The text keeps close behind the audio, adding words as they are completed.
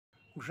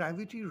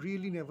Gravity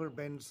really never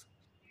bends.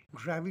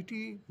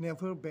 Gravity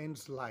never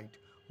bends light.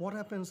 What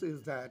happens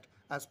is that,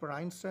 as per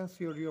Einstein's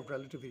theory of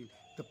relativity,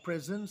 the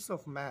presence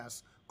of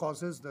mass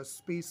causes the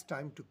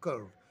space-time to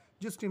curve.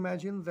 Just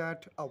imagine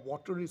that a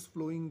water is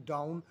flowing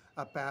down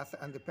a path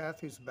and the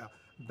path is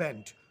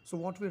bent. So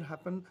what will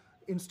happen?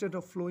 Instead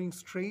of flowing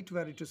straight,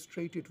 where it is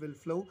straight it will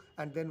flow,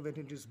 and then when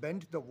it is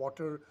bent the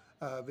water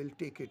will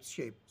take its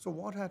shape. So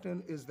what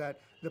happens is that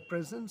the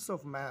presence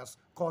of mass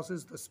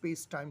causes the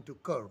space-time to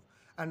curve,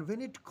 and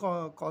when it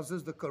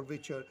causes the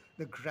curvature,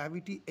 the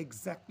gravity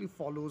exactly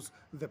follows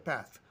the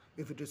path.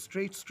 If it is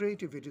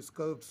straight, if it is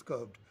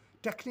curved.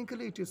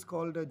 Technically it is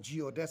called a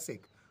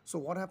geodesic. So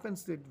what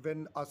happens that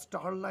when a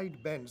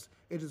starlight bends,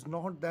 it is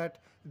not that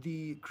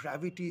the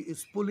gravity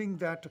is pulling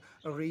that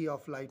ray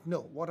of light.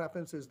 No, what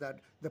happens is that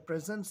the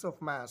presence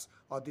of mass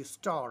or the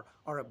star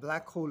or a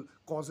black hole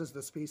causes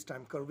the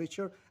space-time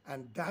curvature,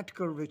 and that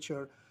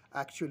curvature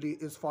actually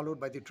is followed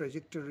by the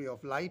trajectory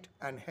of light,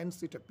 and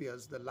hence it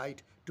appears the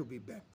light to be bent.